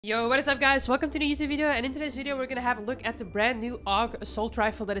Yo, what is up guys? Welcome to the YouTube video, and in today's video we're gonna have a look at the brand new AUG Assault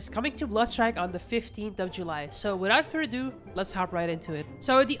Rifle that is coming to Bloodstrike on the 15th of July. So without further ado, let's hop right into it.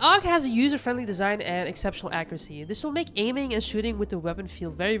 So the AUG has a user-friendly design and exceptional accuracy. This will make aiming and shooting with the weapon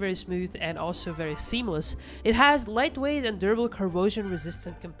feel very smooth and also very seamless. It has lightweight and durable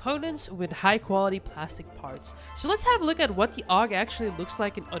corrosion-resistant components with high-quality plastic parts. So let's have a look at what the AUG actually looks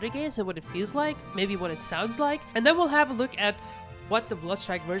like in other games and what it feels like, maybe what it sounds like, and then we'll have a look at what the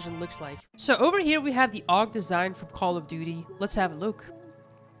Bloodstrike version looks like. So over here we have the AUG design from Call of Duty. Let's have a look.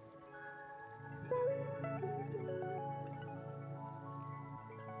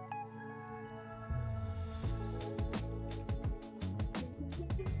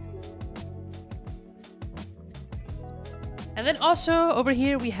 And then also over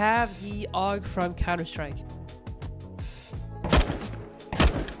here we have the AUG from Counter-Strike.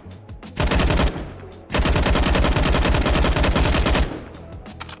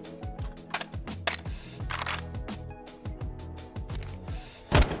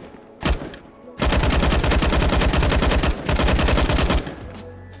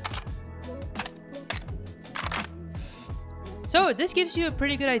 So this gives you a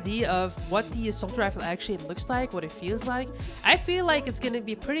pretty good idea of what the assault rifle actually looks like, what it feels like. I feel like it's going to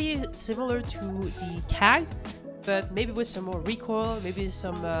be pretty similar to the CAG, but maybe with some more recoil, maybe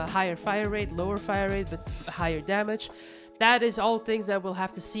some higher fire rate, lower fire rate, but higher damage. That is all things that we'll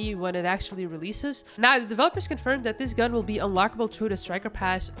have to see when it actually releases. Now, the developers confirmed that this gun will be unlockable through the Striker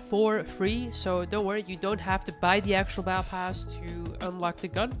Pass for free. So don't worry, you don't have to buy the actual Battle Pass to unlock the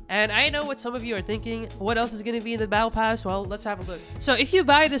gun. And I know what some of you are thinking. What else is going to be in the Battle Pass? Well, let's have a look. So if you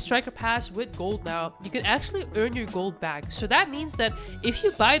buy the Striker Pass with gold now, you can actually earn your gold back. So that means that if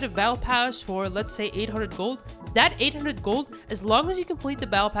you buy the Battle Pass for, let's say, 800 gold, that 800 gold, as long as you complete the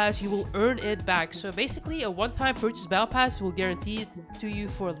Battle Pass, you will earn it back. So basically, a one-time purchase Battle Pass will guarantee it to you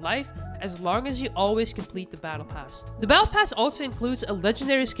for life as long as you always complete the Battle Pass. The Battle Pass also includes a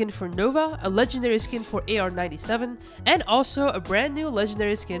legendary skin for Nova, a legendary skin for AR-97, and also a brand new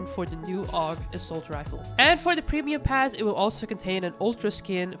legendary skin for the new AUG Assault Rifle. And for the Premium Pass, it will also contain an Ultra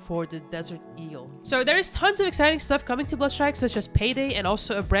skin for the Desert Eagle. So there is tons of exciting stuff coming to Bloodstrike, such as Payday and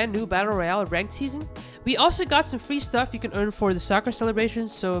also a brand new Battle Royale ranked season. We also got some free stuff you can earn for the soccer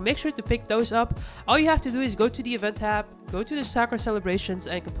celebrations, so make sure to pick those up. All you have to do is go to the event tab, go to the soccer celebrations,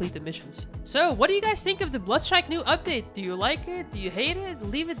 and complete the missions. So what do you guys think of the Bloodstrike new update? Do you like it? Do you hate it?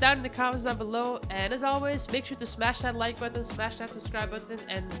 Leave it down in the comments down below. And as always, make sure to smash that like button, smash that subscribe button,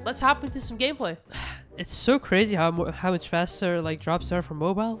 and let's hop into some gameplay. It's so crazy how much faster like drops are for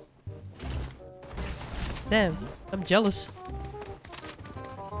mobile. Damn, I'm jealous.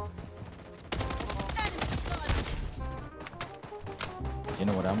 You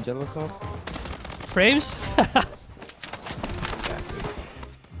know what I'm jealous of? Frames?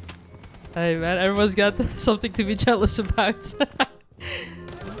 Hey man, everyone's got something to be jealous about.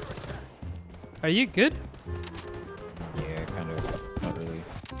 Are you good? Yeah, kind of. Not really.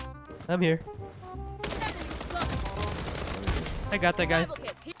 I'm here. I got that guy.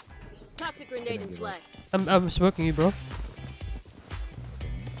 Toxic grenade in play. I'm smoking you, bro.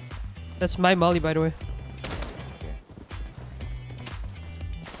 That's my molly, by the way.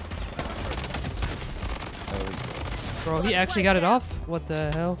 Bro, he actually got it off? What the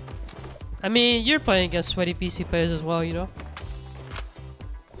hell? I mean, you're playing against sweaty PC players as well, you know?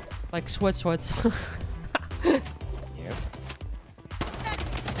 Like sweats. Yep.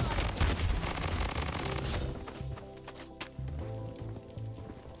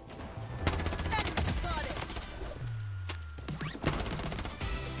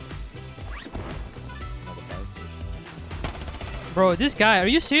 Bro, this guy, are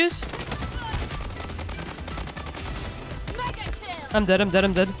you serious? I'm dead.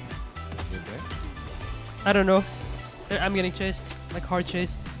 I don't know. I'm getting chased. Like hard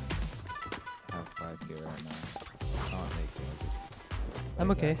chased. I have 5k right now. I can't make it.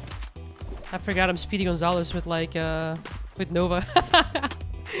 I'm okay. I forgot I'm Speedy Gonzalez with like with Nova.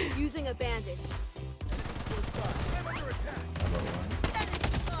 Using a bandage.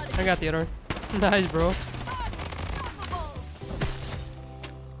 I got the other. Nice, bro.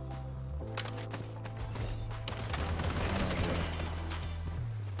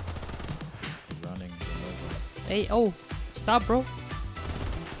 Hey, oh, stop, bro.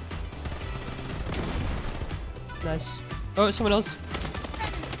 Nice. Oh, someone else.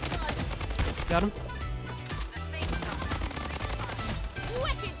 Got him.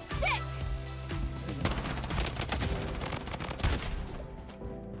 Wicked sick.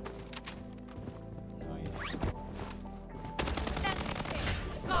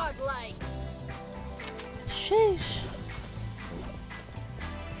 Godlike. Sheesh.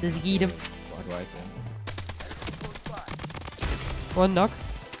 Let's get him. Squad rifle. One knock.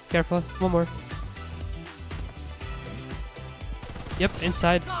 Careful. One more. Yep,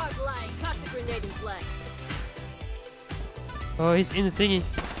 inside. Godlike. Toxic grenade in play. Oh, he's in the thingy.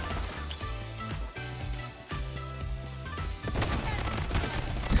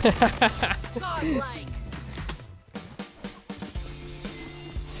 Godlike.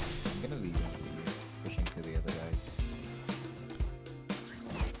 I'm gonna leave him pushing to the other guys.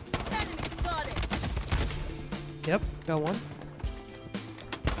 Enemy spotted. Yep, got one.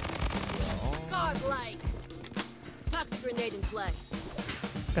 Godlike. Toxic grenade in play.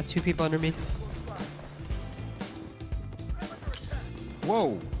 Got two people under me.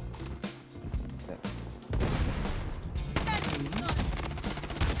 Whoa! Enemy spotted.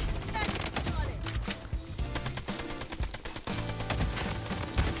 Enemy spotted.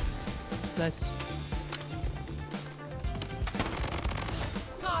 Nice.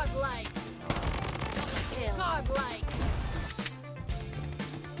 Godlike. Kill. Godlike.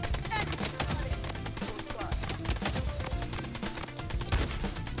 Enemy spotted.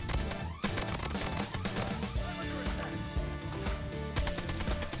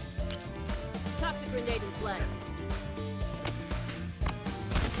 Toxic grenade in play.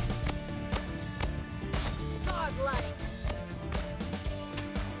 Godlike.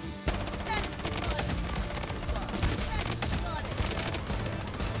 Enemy spotted. Enemy spotted.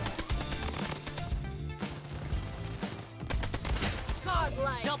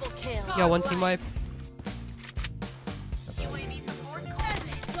 Godlike. Double kill. Got one team wipe. Enemy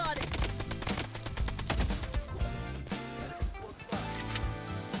spotted.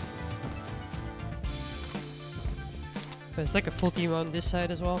 There's like a full team on this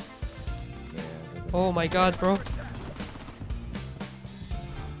side as well. Yeah, there's a Oh my god, bro.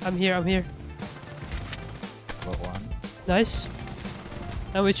 I'm here, I'm here. got one. Nice.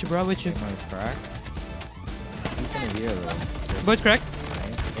 I'm with you, bro, I'm with you. Ammo is cracked. He's gonna heal though. Both cracked.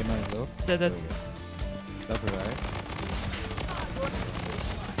 Nice. Ammo is low. Dead, dead. Stop it, right?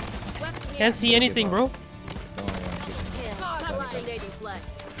 Weapon here. Can't see anything, bro. Don't worry, I'm getting Kill. Godlike. Grenade in play.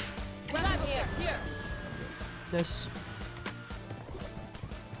 Weapon here. Here. Nice.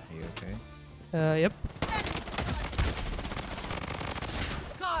 Are you okay? Yep.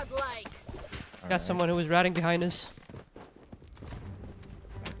 Godlike. Got Alright, someone who was riding behind us.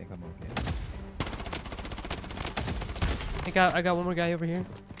 I think I'm okay. I got one more guy over here.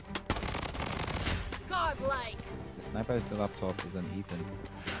 Godlike. The sniper is still up top. Is an Ethan.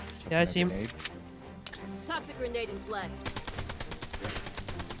 Yeah, I see him. Grenade. Toxic grenade in play.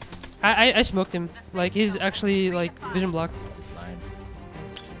 I smoked him. Like he's actually like vision blocked. He's blind.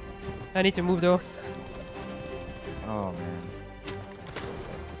 I need to move though. Oh man. So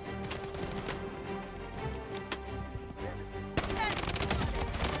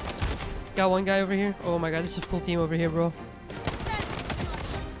Got one guy over here. Oh my god, this is a full team over here, bro.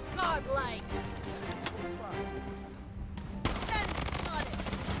 Godlike.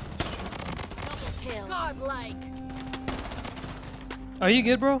 Double kill. Godlike. Are you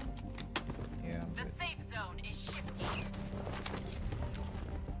good, bro? yeah, I'm good. Safe zone is shifting.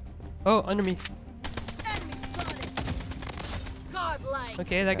 Oh, under me. Enemy spotted. Godlike.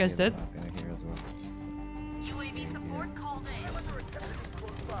 Okay, that guy's dead. I was gonna hear as well. UAV support called in.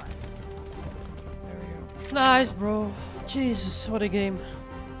 There we go. Nice, bro. Jesus, what a game.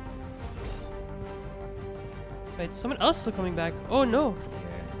 Wait, someone else is still coming back. Oh no.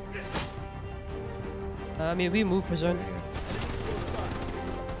 Yeah. I mean, we move for zone.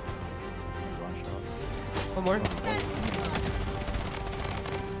 There's one shot. One more.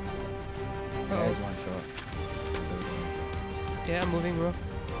 There's Uh-oh. one shot. Okay, I'm moving, bro.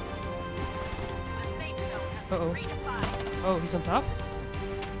 Uh-oh. Oh, he's on top?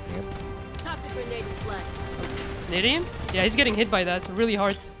 Yep. Toxic grenade in play. Nading him? Yeah, he's getting hit by that really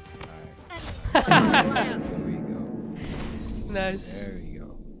hard. Alright. Godlike. There we go. Nice. There we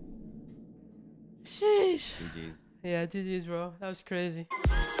go. Sheesh. GG's. Yeah, GG's, bro. That was crazy.